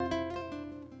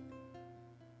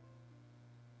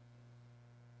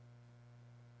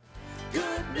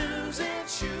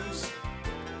choose.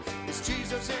 It's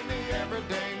Jesus in the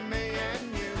everyday me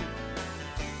and you.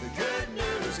 The good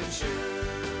news in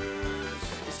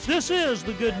shoes. This is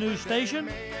the Good News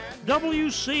Station,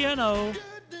 WCNO,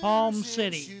 Palm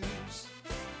City.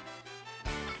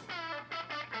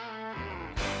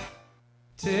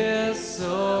 'Tis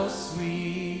so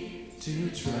sweet to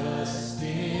trust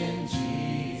in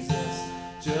Jesus,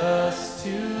 just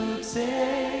to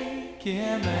take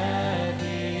Him at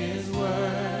His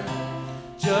word,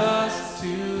 just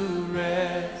to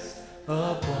rest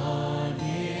upon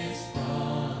His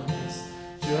promise,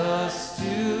 just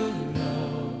to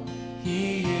know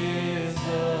He is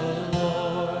the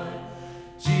Lord.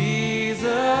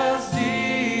 Jesus,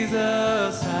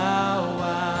 Jesus, how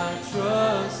I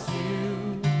trust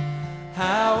you,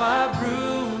 how I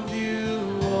prove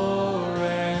you o'er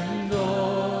and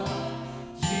o'er.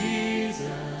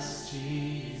 Jesus,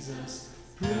 Jesus,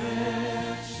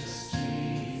 precious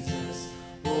Jesus,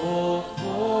 oh,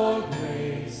 for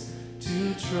grace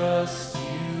to trust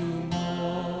you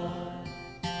more.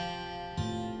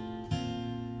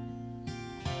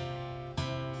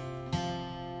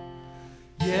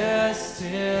 Yes,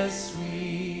 'tis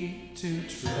sweet to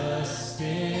trust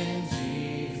in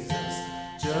Jesus,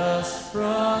 just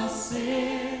from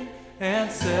sin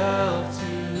and self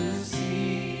to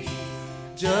cease,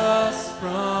 just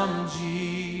from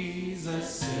Jesus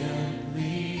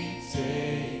simply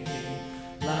taking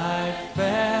life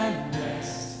and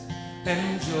rest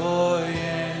and joy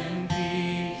and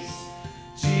peace.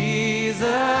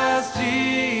 Jesus,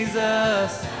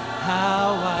 Jesus,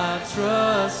 how I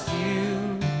trust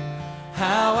you,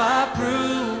 how I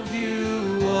prove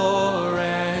you o'er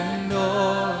and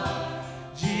o'er.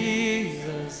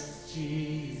 Jesus,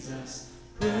 Jesus,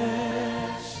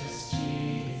 precious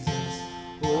Jesus,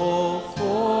 oh,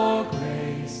 for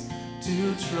grace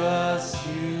to trust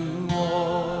you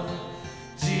more.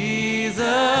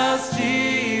 Jesus,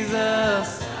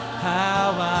 Jesus,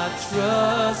 how I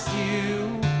trust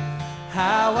you,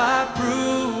 how I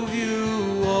prove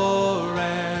you o'er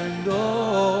and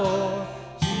o'er.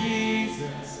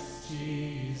 Jesus,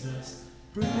 Jesus,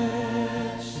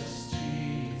 precious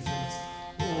Jesus,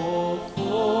 oh,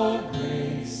 for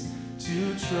grace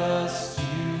to trust you.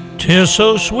 'Tis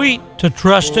so sweet to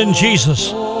trust in Jesus.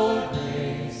 For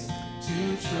grace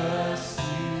to trust you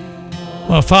more.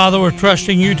 Well, Father, we're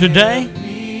trusting you today,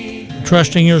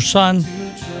 trusting your Son,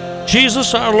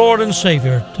 Jesus, our Lord and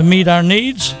Savior, to meet our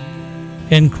needs.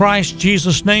 In Christ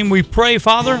Jesus' name we pray,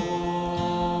 Father.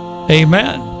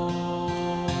 Amen.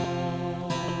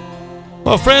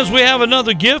 Well, friends, we have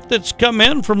another gift that's come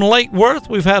in from Lake Worth.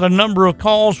 We've had a number of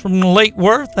calls from Lake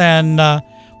Worth, and,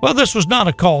 well, this was not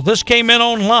a call. This came in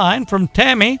online from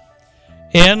Tammy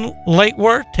in Lake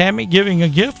Worth. Tammy giving a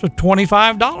gift of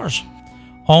 $25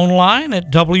 online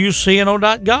at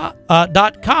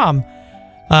WCNO.com.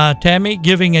 Tammy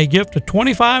giving a gift of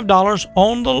 $25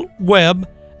 on the web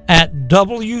at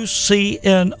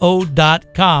WCNO.com.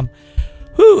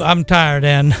 Whew, I'm tired,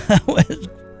 and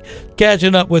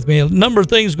catching up with me. A number of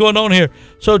things going on here.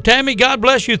 So, Tammy, God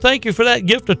bless you. Thank you for that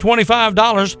gift of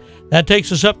 $25. That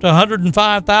takes us up to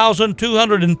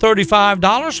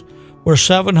 $105,235. We're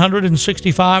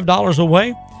 $765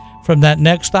 away from that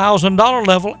next $1,000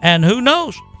 level, and who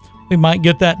knows? We might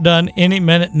get that done any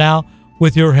minute now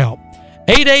with your help.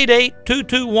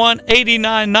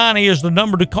 888-221-8990 is the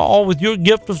number to call with your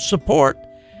gift of support.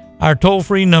 Our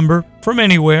toll-free number from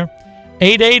anywhere,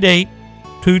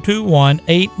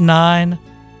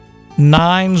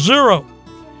 888-221-8990.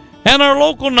 And our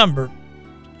local number,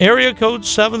 area code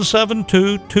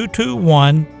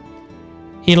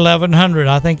 772-221-1100.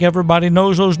 I think everybody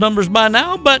knows those numbers by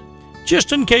now, but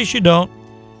just in case you don't,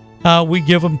 we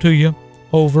give them to you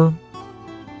over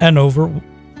and over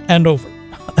and over.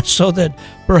 So that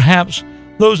perhaps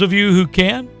those of you who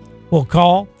can will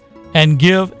call and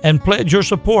give and pledge your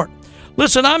support.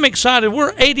 Listen, I'm excited.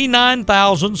 We're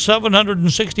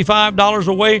 $89,765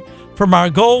 away from our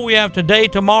goal we have today,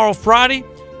 tomorrow, Friday,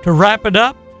 to wrap it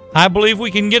up. I believe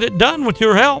we can get it done with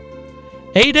your help.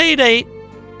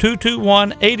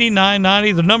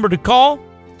 888-221-8990, the number to call.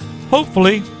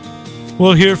 Hopefully,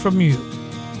 we'll hear from you.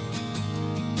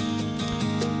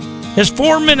 It's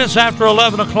 4 minutes after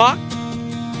 11 o'clock.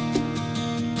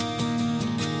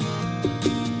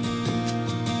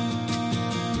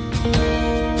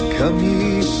 Come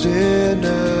ye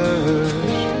sinners,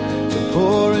 the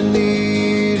poor and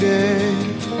needy,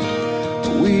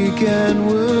 weak and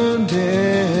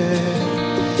wounded,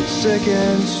 sick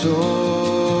and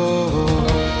sore.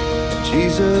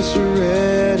 Jesus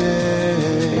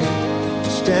ready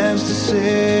stands to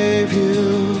save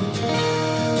you,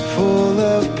 full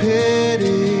of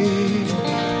pity,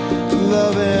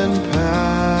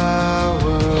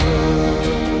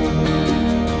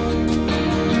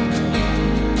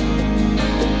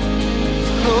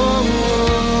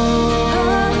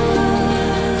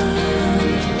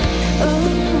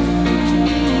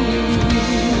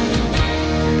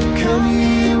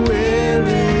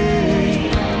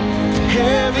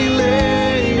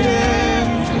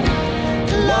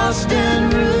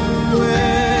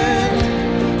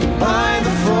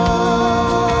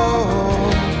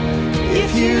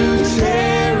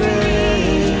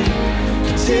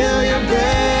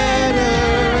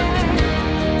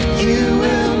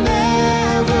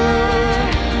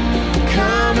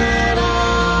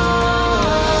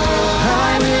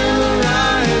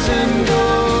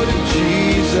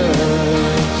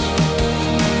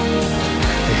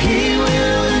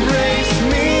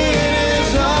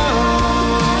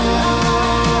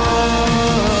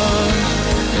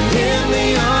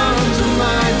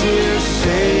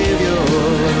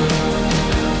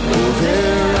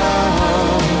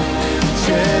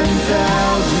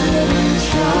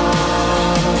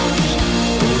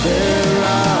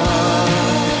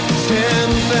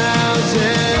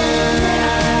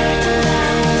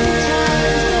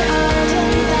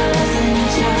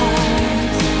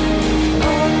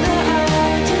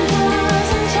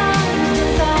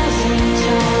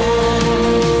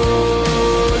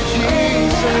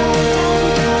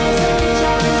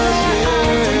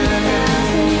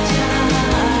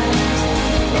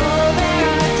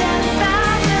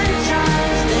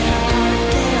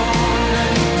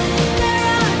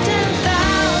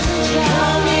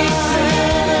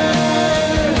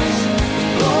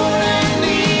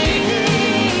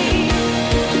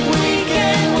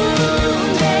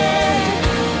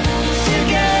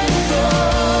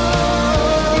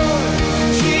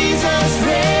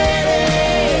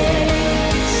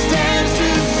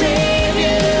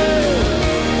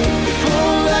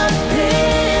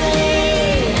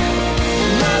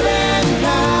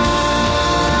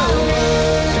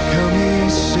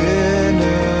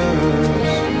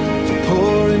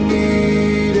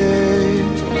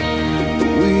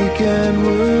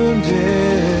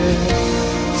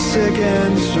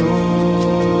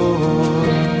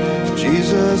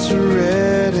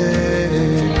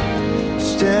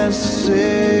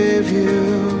 save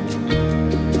you,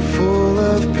 full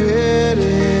of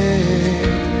pity,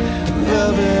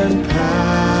 love and power.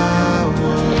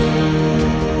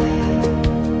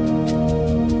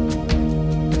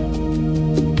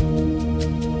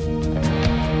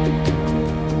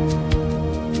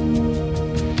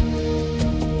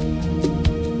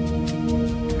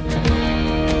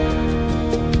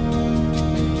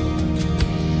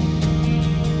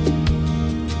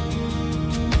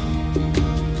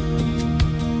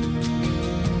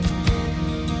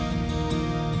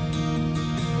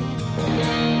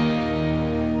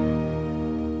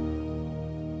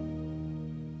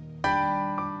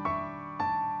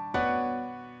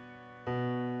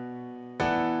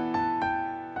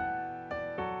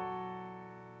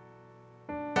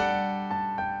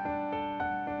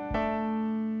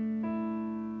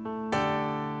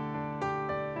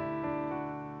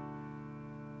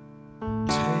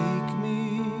 Take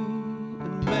me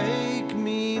and make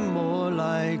me more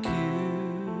like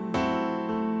you.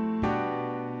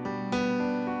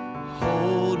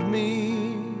 Hold me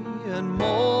and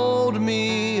mold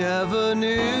me ever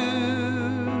new.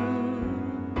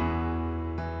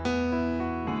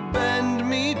 Bend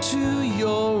me to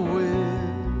your will.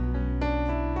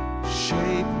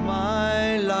 Shape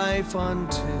my life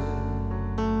until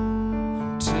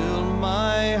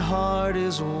my heart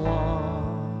is one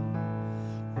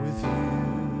with you.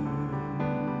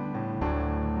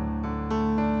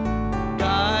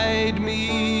 Guide me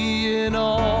in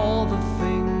all the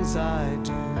things I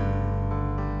do.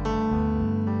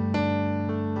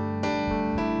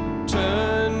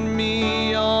 Turn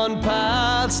me on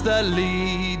paths that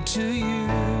lead to you.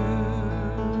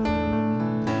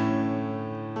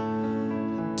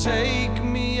 Take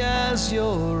me as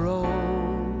your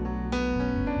own.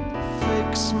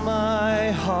 Fix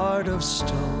my heart of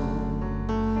stone.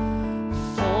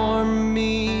 Form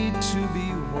me to be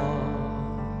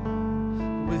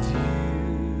one with you.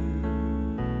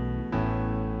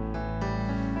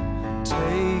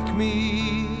 Take me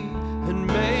and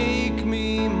make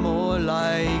me more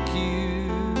like you.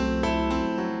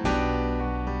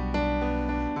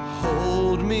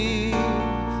 Hold me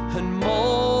and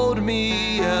mold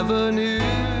me ever new.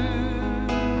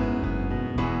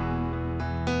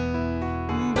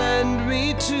 Bend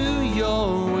me to your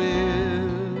will.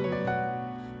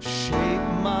 Shape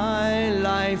my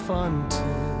life until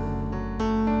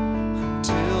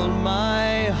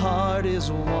my heart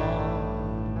is one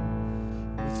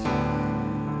with you.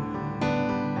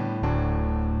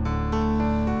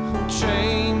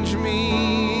 Change me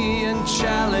and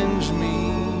challenge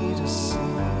me to see.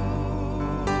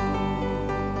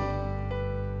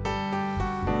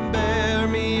 Bear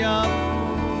me up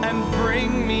and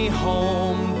bring me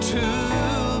home to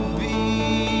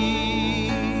be.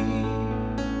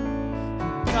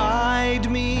 Guide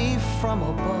me from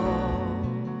above.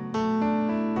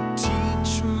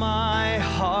 Teach my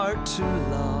heart to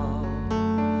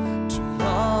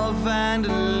love and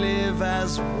live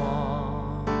as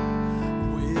one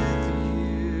with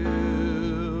you.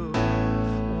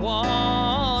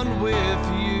 One with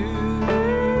you.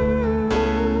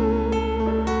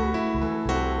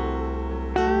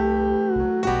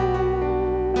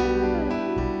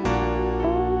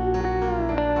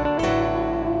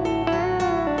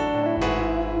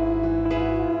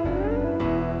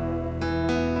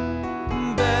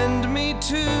 Bend me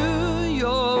to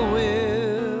your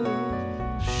will.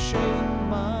 Shape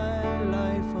my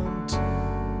life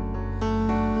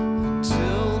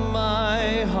until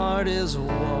my heart is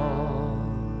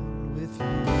one with you.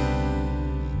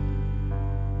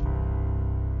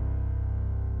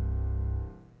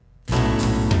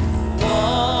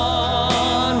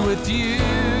 One with you.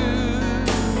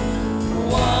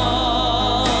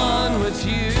 One with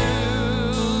you.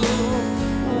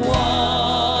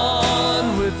 One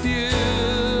with you,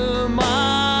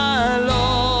 my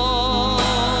Lord.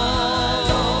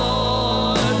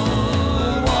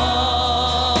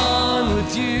 One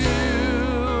with you,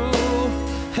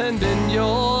 and in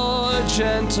your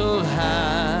gentle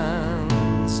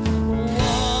hands.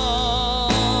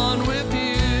 One with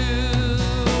you.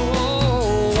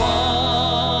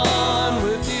 One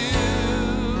with you.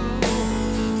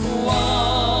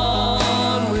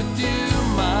 One with you,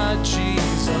 my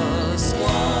Jesus.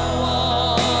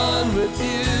 One with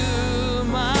you,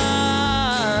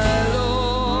 my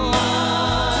Lord.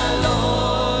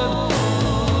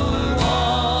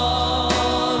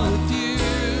 One with you,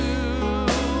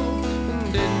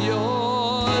 and in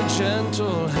your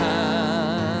gentle hand.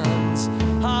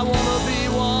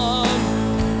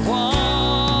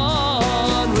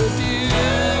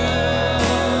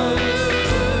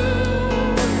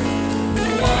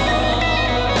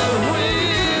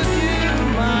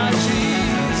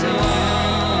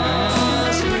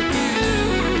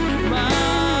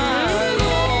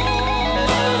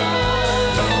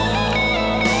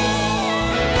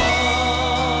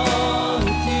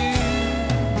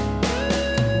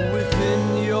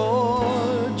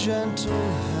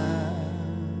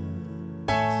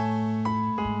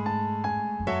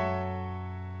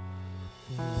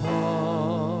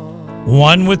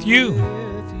 one with you.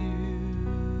 with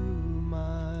you,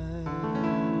 my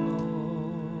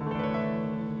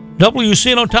Lord.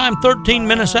 WCNO time, 13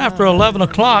 minutes after 11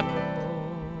 o'clock.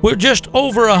 We're just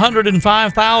over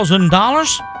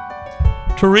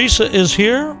 $105,000. Teresa is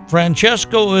here.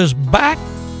 Francesco is back.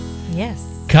 Yes.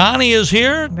 Connie is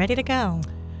here. Ready to go.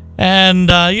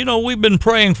 And, we've been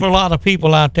praying for a lot of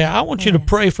people out there. I want you to Yes.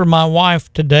 pray for my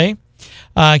wife today.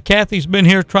 Kathy's been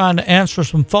here trying to answer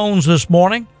some phones this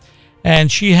morning, and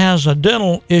she has a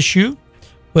dental issue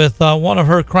with one of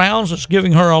her crowns that's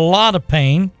giving her a lot of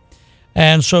pain.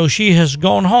 And so she has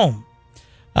gone home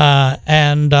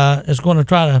and is going to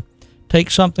try to take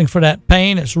something for that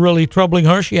pain. It's really troubling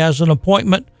her. She has an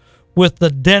appointment with the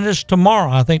dentist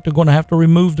tomorrow. I think they're going to have to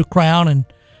remove the crown and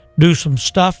do some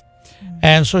stuff.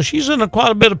 And so she's in quite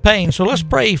a bit of pain. So let's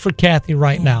pray for Kathy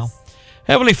right now.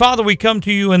 Heavenly Father, we come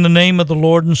to you in the name of the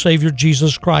Lord and Savior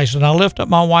Jesus Christ. And I lift up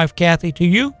my wife, Kathy, to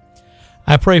you.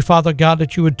 I pray, Father God,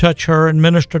 that you would touch her and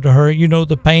minister to her. You know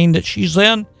the pain that she's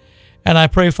in. And I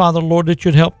pray, Father, Lord, that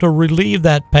you'd help to relieve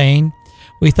that pain.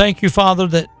 We thank you, Father,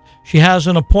 that she has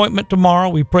an appointment tomorrow.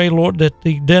 We pray, Lord, that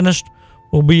the dentist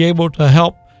will be able to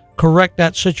help correct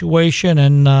that situation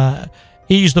and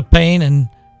ease the pain and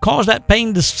cause that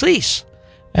pain to cease.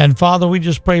 And Father, we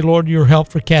just pray, Lord, your help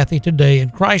for Kathy today in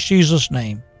Christ Jesus'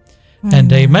 name.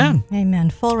 And amen. Amen.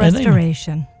 Full And amen.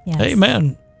 restoration. Yes.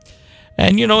 Amen.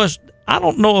 And I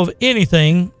don't know of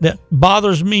anything that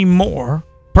bothers me more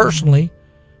personally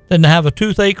than to have a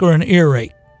toothache or an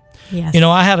earache. Yes.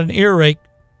 I had an earache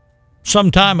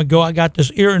some time ago. I got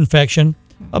this ear infection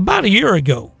about a year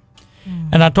ago.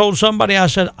 And I told somebody, I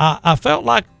said, I felt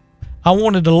like I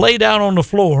wanted to lay down on the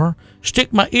floor,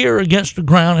 stick my ear against the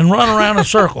ground and run around in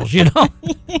circles,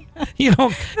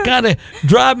 kind of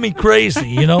drive me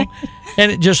crazy,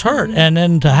 and it just hurt. And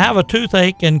then to have a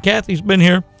toothache, and Kathy's been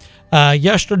here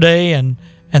yesterday and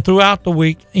throughout the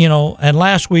week, and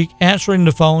last week answering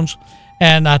the phones.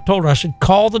 And I told her, I said,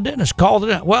 call the dentist, call the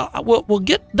dentist. Well, we'll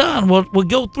get done. We'll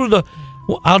go through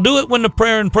I'll do it when the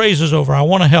prayer and praise is over. I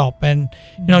want to help. And,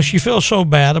 she feels so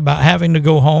bad about having to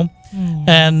go home.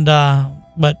 And,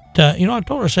 but I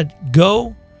told her, I said,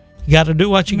 go. You got to do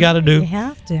what you got to do. You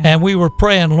have to. And we were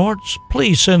praying, Lord,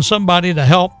 please send somebody to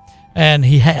help. And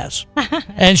he has.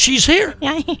 And she's here.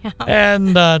 Yeah.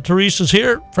 And Teresa's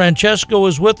here. Francesco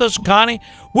is with us. Connie,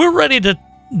 we're ready to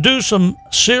do some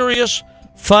serious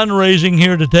fundraising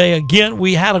here today. Again,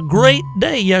 we had a great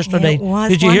day yesterday. It was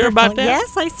Did you hear wonderful. about that?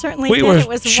 Yes, I certainly We did. were It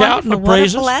was shouting wonderful. the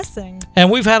praises. What a blessing.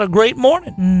 And we've had a great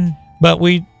morning. But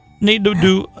we need to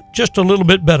do just a little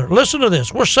bit better. Listen to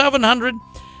this. We're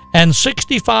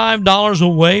 $765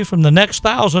 away from the next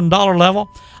 $1,000 level.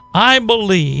 I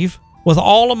believe with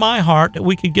all of my heart that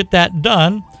we could get that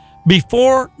done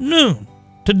before noon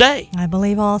today. I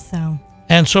believe also.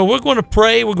 And so we're going to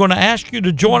pray. We're going to ask you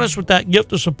to join us with that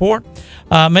gift of support.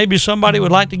 Maybe somebody would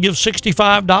like to give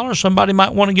 $65. Somebody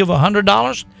might want to give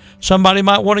 $100. Somebody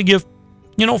might want to give,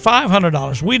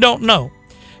 $500. We don't know.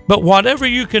 But whatever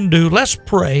you can do, let's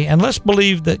pray and let's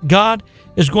believe that God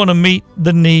is going to meet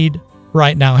the need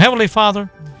right now. Heavenly Father,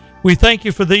 we thank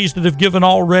you for these that have given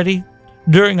already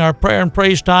during our prayer and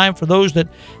praise time, for those that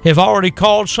have already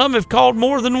called. Some have called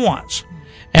more than once.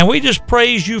 And we just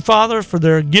praise you, Father, for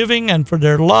their giving and for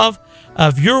their love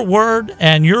of your word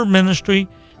and your ministry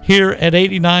here at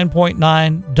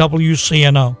 89.9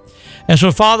 WCNO. And so,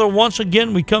 Father, once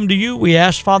again, we come to you. We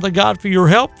ask, Father God, for your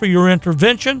help, for your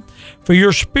intervention, for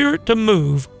your spirit to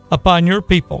move upon your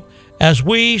people as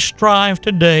we strive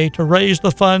today to raise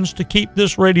the funds to keep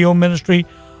this radio ministry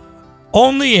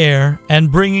on the air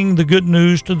and bringing the good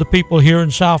news to the people here in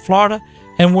South Florida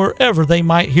and wherever they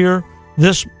might hear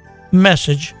this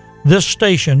message, this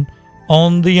station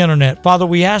on the internet. Father,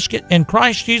 we ask it in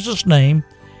Christ Jesus' name,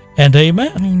 and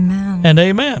amen. Amen. And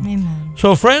amen. Amen.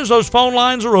 So, friends, those phone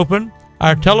lines are open.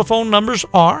 Our telephone numbers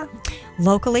are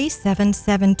Locally,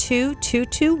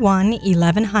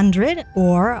 772-221-1100,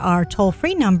 or our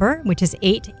toll-free number, which is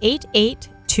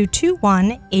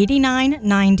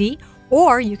 888-221-8990,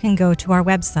 or you can go to our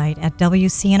website at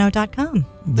WCNO.com.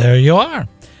 there you are.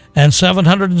 And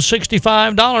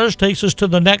 $765 takes us to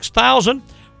the next 1,000.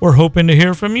 We're hoping to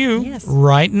hear from you Yes.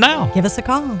 right now. Give us a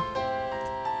call.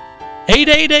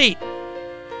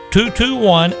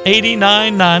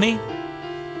 888-221-8990.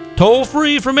 Toll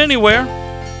free from anywhere.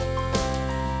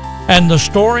 And the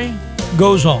story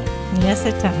goes on. Yes,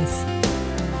 it does.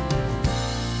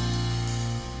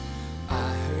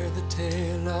 I heard the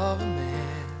tale of a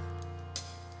man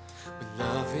with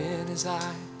love in his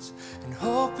eyes and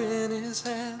hope in his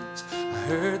hands. I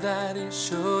heard that he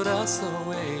showed us the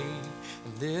way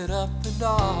and lit up the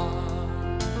dark.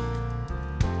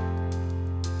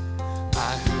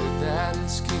 that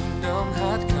his kingdom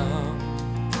had come.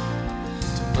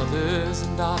 To mothers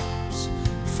and daughters,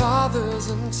 fathers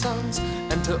and sons,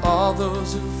 and to all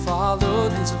those who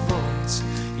followed his voice,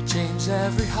 he changed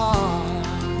every heart.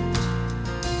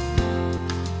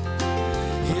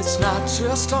 It's not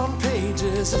just on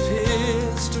pages of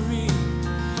history.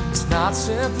 It's not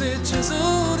simply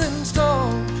chiseled in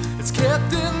stone. It's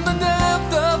kept in the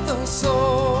depth of the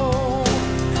soul.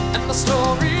 And the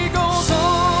story goes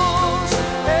on,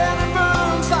 and it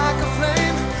burns like a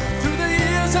flame through the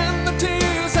years and the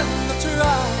tears and the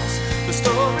trials. The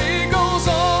story goes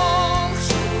on,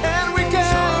 and we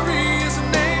carry his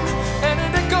name, and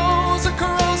it echoes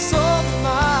across all the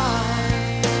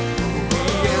line. We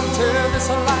enter this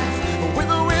life with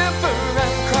a whimper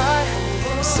and cry.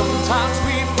 Sometimes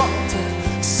we falter,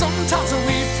 sometimes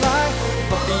we fly,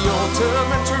 but the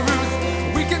ultimate truth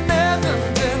we can never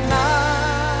deny.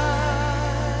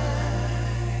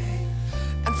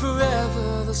 And forever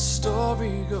the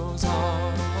story goes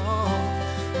on.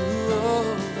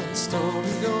 Ooh, the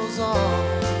story goes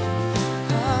on.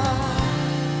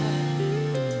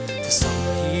 To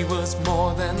some he was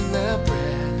more than their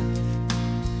bread.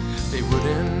 They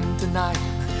wouldn't deny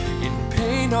him in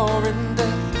pain or in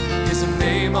death. His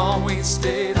name always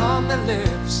stayed on their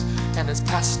lips, and it's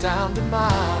passed down to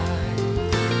mine.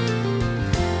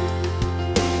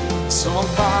 So I'm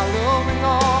following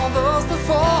all those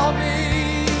before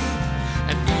me,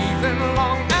 and even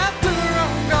long after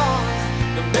I'm gone,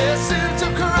 the message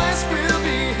of Christ will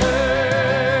be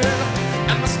heard.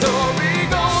 And the story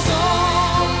goes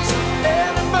on,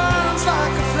 and it burns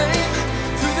like a flame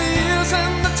through the years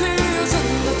and the tears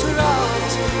and the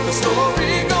trials. The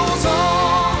story goes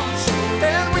on,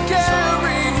 and we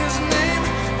carry his name,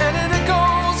 and it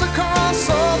echoes across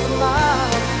all the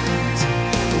lines.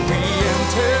 We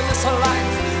enter this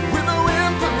life with a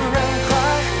whimper and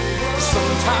cry.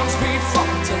 Sometimes we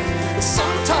falter,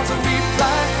 sometimes we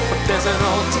fly, but there's an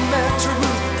ultimate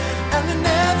truth, and it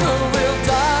never will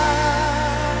die.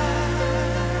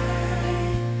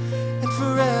 And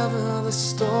forever the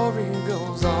story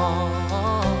goes on.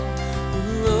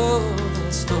 Ooh,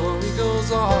 the story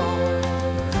goes on.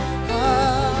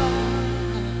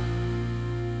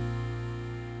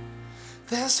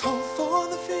 There's hope for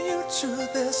the future,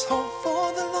 there's hope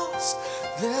for the lost.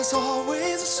 There's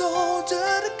always a soldier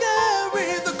to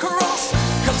carry the cross.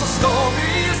 'Cause the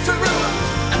story is true,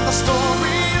 and the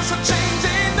story is a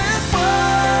changing this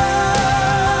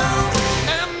world.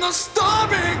 And the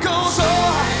story goes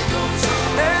on,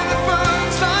 and it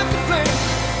burns like a flame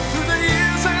through the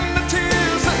years and the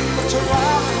tears and the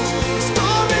trials. The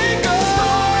story goes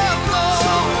on,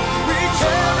 we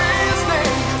carry his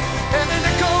name, and it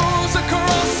echoes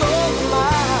across all the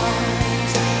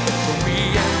lines. We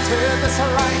enter this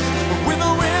life with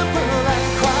a whimper and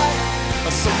cry.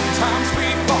 Sometimes we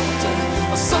falter,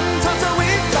 sometimes we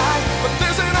fly, but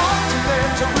there's an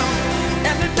ultimate truth,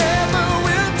 and it never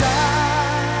will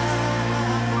die.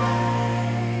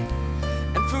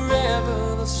 And forever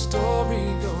the story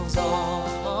goes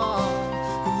on.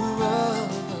 Ooh,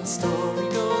 the story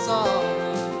goes on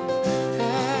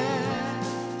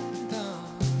and on.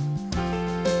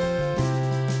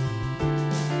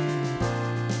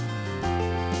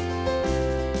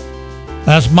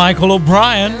 That's Michael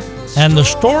O'Brien, and the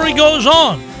story goes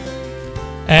on.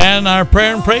 And our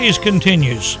prayer and praise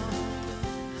continues.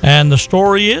 And the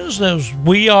story is, as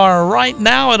we are right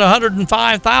now at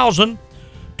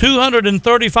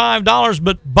 $105,235,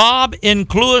 but Bob in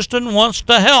Clewiston wants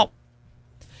to help.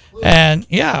 And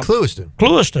yeah,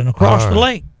 Clewiston across the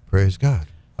lake. Praise God.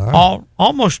 All right.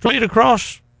 Almost straight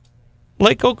across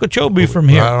Lake Okeechobee from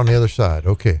here. Right on the other side.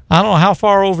 Okay. I don't know how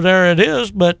far over there it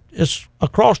is, but it's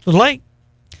across the lake.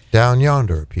 Down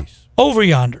yonder a piece. Over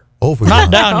yonder. Over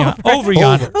Not yonder. down yonder. Over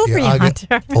yonder. Over Yeah, I yonder.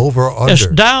 get over under. It's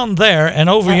down there and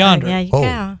over yonder. Yeah, you Oh,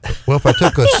 go. well, if I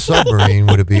took a submarine,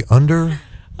 would it be under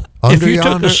If you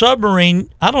yonder? took a submarine,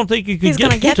 I don't think you could He's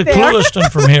gonna get to get there. Clewiston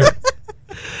from here.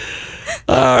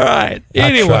 All right. I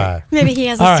Anyway, try. Maybe he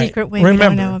has a All right, secret way we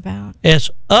remember. don't know about. it's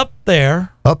up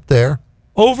there, Up there,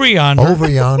 over yonder, over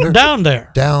yonder, down there,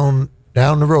 down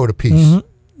the road a piece.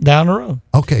 down the road.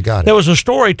 Okay, got There it. was a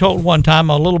story told one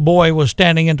time. A little boy was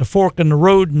standing at the fork in the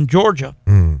road in Georgia.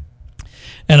 And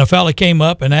a fella came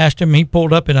up and asked him, he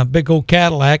pulled up in a big old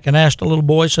Cadillac and asked the little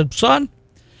boy, said, son,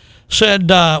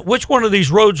 which one of these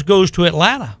roads goes to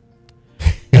Atlanta?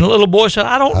 And the little boy said,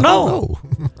 I don't know.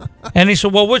 And he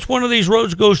said, well, which one of these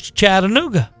roads goes to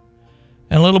Chattanooga?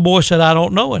 And the little boy said, I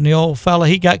don't know. And the old fella,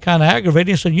 he got kind of aggravated.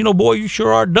 He said, you know, boy, you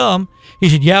sure are dumb. He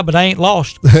said, yeah, but I ain't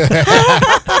lost.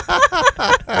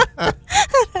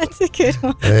 That's a good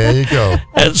one. There you go.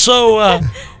 And so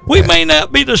We may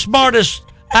not be the smartest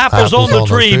apples on the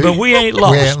tree, but we ain't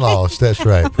lost. We ain't lost. That's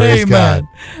right. Praise Amen. God.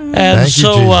 And Thank you,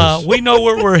 so Jesus. we know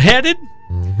where we're headed.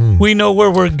 We know where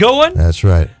we're going. That's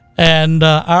right. And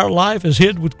our life is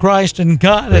hid with Christ in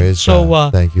God. And Praise so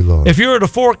God. Thank you, Lord. if you're at a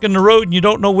fork in the road and you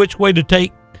don't know which way to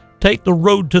take the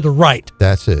road to the right.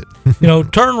 That's it.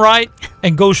 Turn right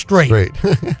and go straight. Great.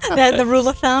 The rule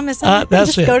of thumb is That's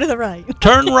just it. go to the right.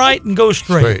 Turn right and go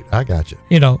straight. Straight. I got you.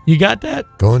 You got that?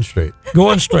 Going straight.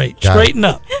 Going straight. Got it. Straighten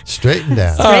up. Straight and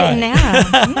down. Straight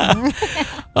now.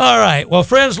 All right. Well,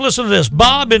 friends, listen to this.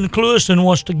 Bob in Clewiston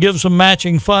wants to give some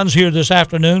matching funds here this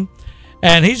afternoon.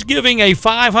 And he's giving a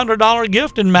 $500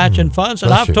 gift in matching funds. And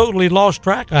Bless I've you. totally lost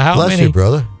track of how Bless many you,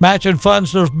 brother. matching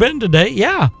funds there's been today.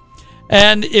 Yeah.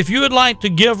 And if you would like to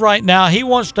give right now, he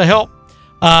wants to help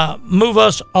move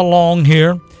us along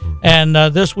here. And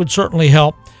this would certainly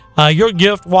help. Your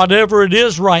gift, whatever it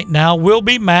is right now, will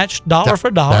be matched dollar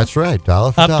for dollar. That's right.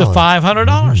 Dollar for up dollar. to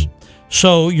 $500.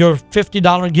 So your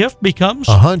 $50 gift becomes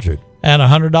 $100. and a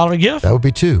 $100 gift. That would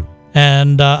be $2.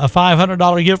 And a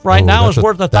 $500 gift right now is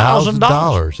worth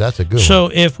 $1,000. That's a good one.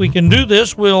 So if we can do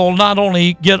this, we'll not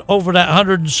only get over that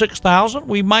 $106,000,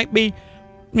 we might be,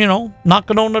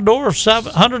 knocking on the door of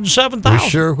 $107,000. We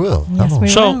sure will. Yes, Come on. we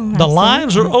So will. the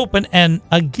lines are Absolutely. open, and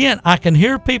again, I can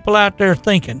hear people out there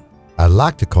thinking, I'd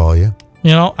like to call you.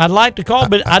 I'd like to call,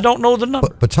 but I don't know the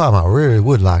number. But Tom, I really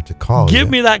would like to call you. Give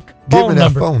me that Give phone me that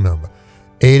number. phone number.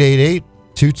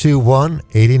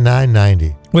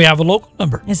 888-221-8990. We have a local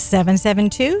number. It's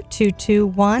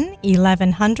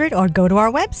 772-221-1100 or go to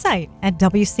our website at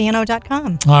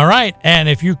WCNO.com. All right. And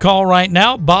if you call right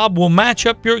now, Bob will match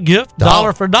up your gift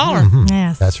dollar for dollar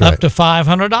Yes. That's right. up to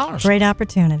 $500. Great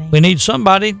opportunity. We need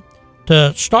somebody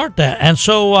to start that. And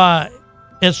so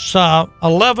it's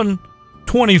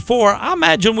 11:24. I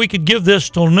imagine we could give this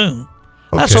till noon.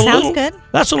 That's Okay. a Sounds little, good.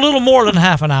 That's a little more than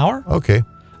half an hour. Okay.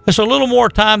 It's a little more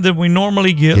time than we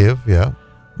normally give. Yeah.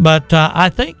 But I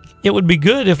think it would be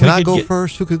good if Can we I could go get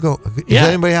first? Who could go? Is Yeah.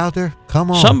 there anybody out there? Come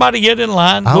on. somebody get in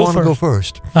line. I Go want to first. go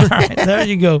first. All right, there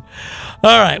you go.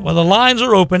 All right, well, the lines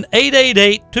are open.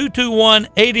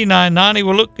 888-221-8990.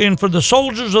 We're looking for the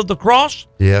soldiers of the cross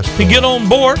Yes. to get on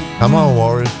board Come on,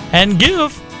 Warriors. and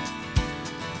give.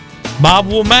 Bob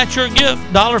will match your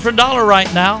gift dollar for dollar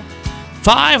right now.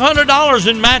 $500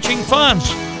 in matching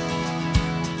funds.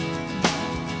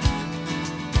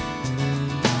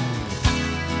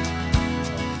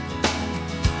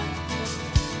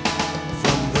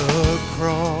 From the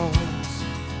cross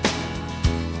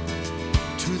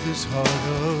to this heart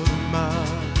of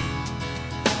mine,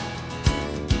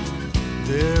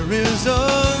 there is a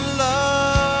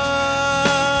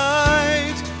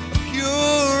light, a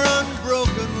pure,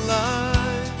 unbroken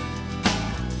light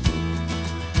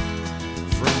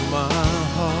from my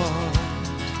heart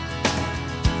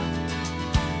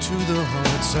to the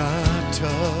hearts I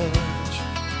touch.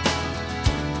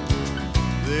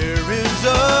 There is a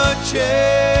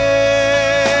chance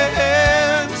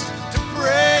to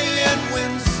pray and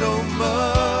win so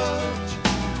much.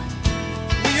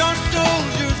 We are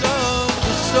soldiers of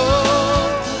the soul,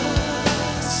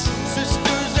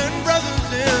 sisters and brothers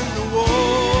in the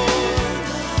war,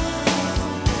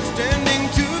 standing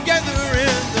together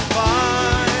in the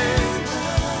fight,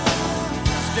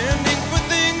 standing for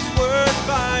things worth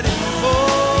fighting for.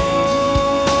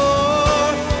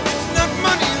 It's not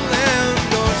money, land,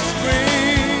 or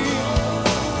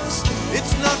strength.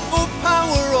 It's not for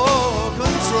power or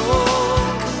control.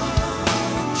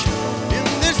 In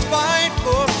this fight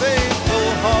for faithful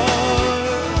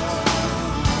hearts,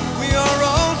 we are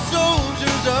all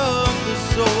soldiers of the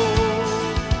soul.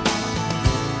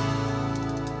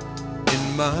 In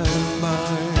my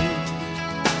mind,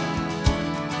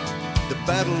 the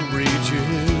battle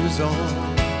rages on.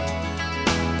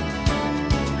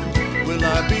 Will I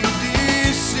be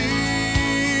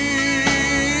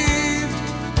deceived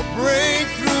or break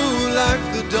through like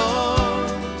the dawn?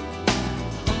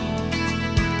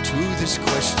 To this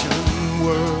question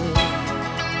world,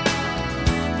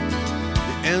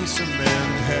 the answer man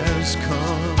has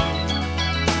come.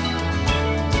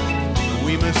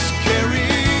 We must carry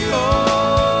on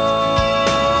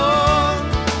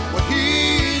what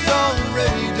he's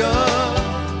already done.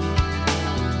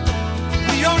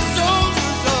 We are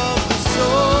soldiers of the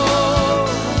soul,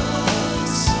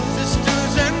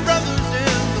 sisters and brothers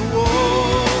in the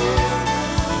war,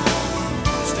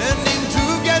 standing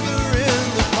together in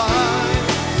the fight,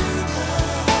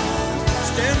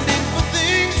 standing for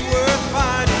things worth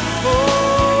fighting for.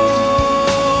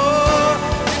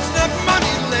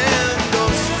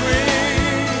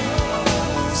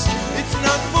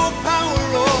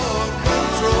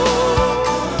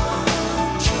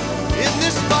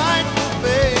 fight for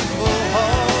faithful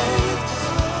hearts.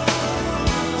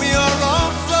 We are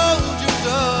all soldiers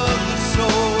of the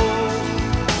soul.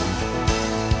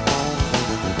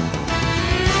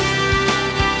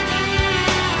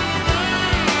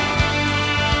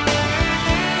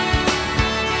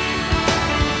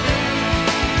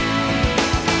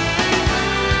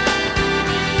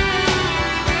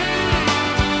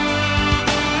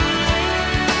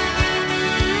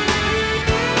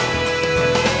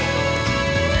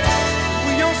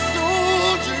 We are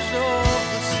soldiers of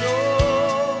the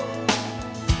soul,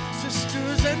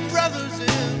 sisters and brothers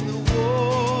in the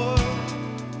war,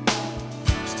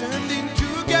 standing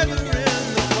together in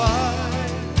the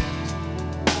fight,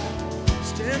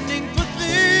 standing for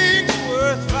things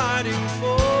worth fighting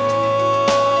for.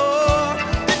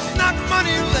 It's not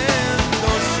money, land,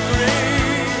 or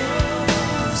strength.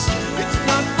 It's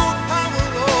not for power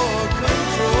or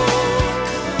control.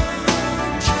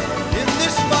 In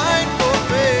this fight for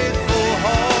faithful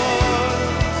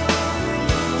hearts,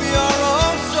 we are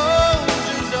all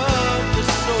soldiers of the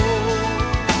soul.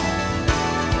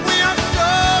 We are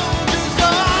soldiers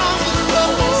of the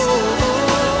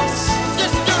soul,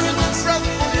 sisters and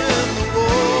brothers in the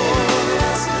war,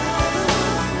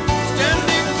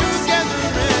 standing together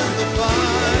in the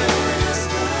fight,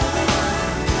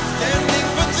 standing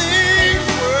for things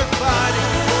worth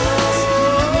fighting for.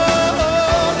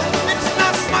 It's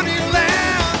not money,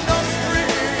 land, or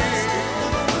strength.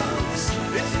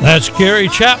 It's That's Gary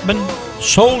Chapman,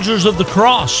 Soldiers of the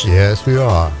Cross. Yes, we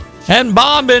are. And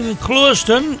Bob in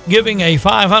Clewiston giving a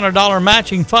 $500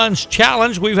 matching funds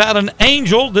challenge. We've had an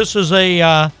angel. This is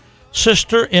a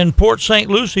sister in Port St.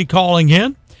 Lucie calling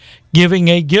in, giving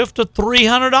a gift of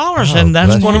 $300. Oh, and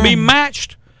that's bless going to you. be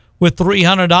matched with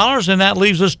 $300. And that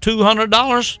leaves us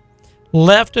 $200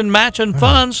 left in matching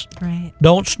funds. Great.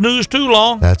 Don't snooze too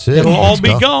long. That's it. It'll all Let's be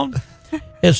go. gone.